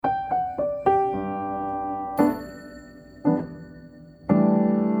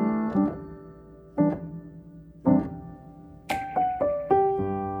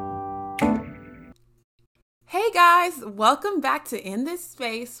guys, welcome back to In This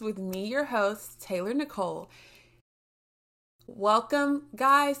Space with me, your host, Taylor Nicole. Welcome,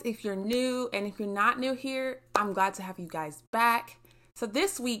 guys, if you're new, and if you're not new here, I'm glad to have you guys back. So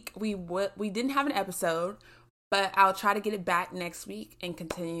this week, we didn't have an episode, but I'll try to get it back next week and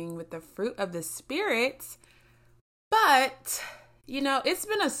continuing with the fruit of the Spirit. But, it's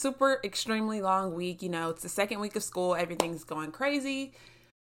been a super extremely long week. It's the second week of school. Everything's going crazy,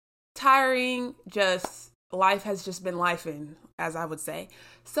 tiring, life has just been lifing, as I would say.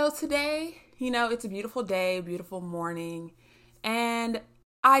 So today, it's a beautiful day, beautiful morning. And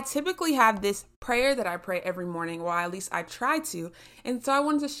I typically have this prayer that I pray every morning, or at least I try to. And so I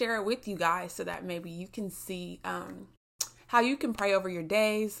wanted to share it with you guys so that maybe you can see how you can pray over your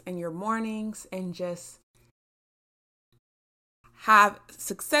days and your mornings and just have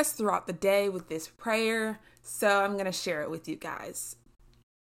success throughout the day with this prayer. So I'm going to share it with you guys.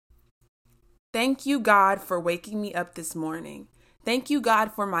 Thank you, God, for waking me up this morning. Thank you,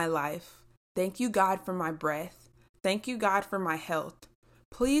 God, for my life. Thank you, God, for my breath. Thank you, God, for my health.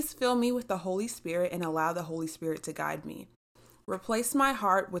 Please fill me with the Holy Spirit and allow the Holy Spirit to guide me. Replace my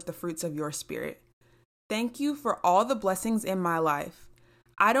heart with the fruits of your Spirit. Thank you for all the blessings in my life.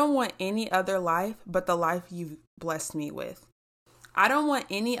 I don't want any other life but the life you've blessed me with. I don't want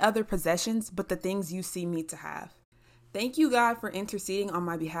any other possessions but the things you see me to have. Thank you, God, for interceding on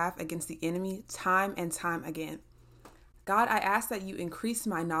my behalf against the enemy time and time again. God, I ask that you increase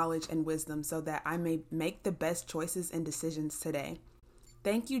my knowledge and wisdom so that I may make the best choices and decisions today.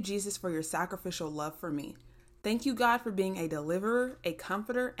 Thank you, Jesus, for your sacrificial love for me. Thank you, God, for being a deliverer, a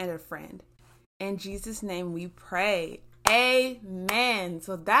comforter, and a friend. In Jesus' name we pray. Amen.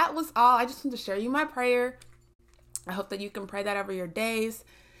 So that was all. I just want to share you my prayer. I hope that you can pray that over your days.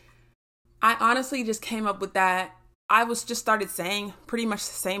 I honestly just came up with that. I just started saying pretty much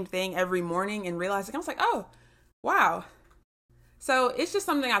the same thing every morning and realizing, I was like, oh, wow. So it's just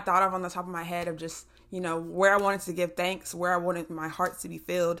something I thought of on the top of my head of just, where I wanted to give thanks, where I wanted my heart to be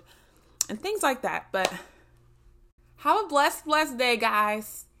filled and things like that. But have a blessed day,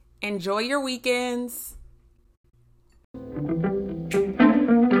 guys. Enjoy your weekends.